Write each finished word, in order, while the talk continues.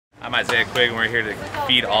I'm Isaiah Quigg and we're here to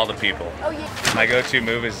feed all the people. My go-to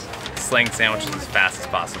move is slaying sandwiches as fast as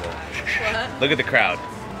possible. Look at the crowd.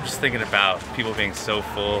 I'm just thinking about people being so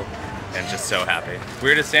full and just so happy.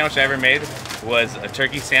 Weirdest sandwich I ever made was a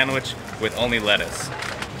turkey sandwich with only lettuce.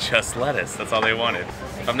 Just lettuce, that's all they wanted.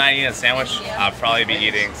 If I'm not eating a sandwich, I'll probably be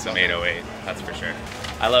eating some 808, that's for sure.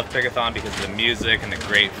 I love Pickathon because of the music and the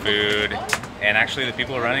great food, and actually the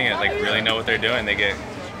people running it like really know what they're doing. They get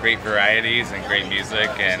great varieties and great music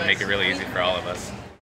and make it really easy for all of us.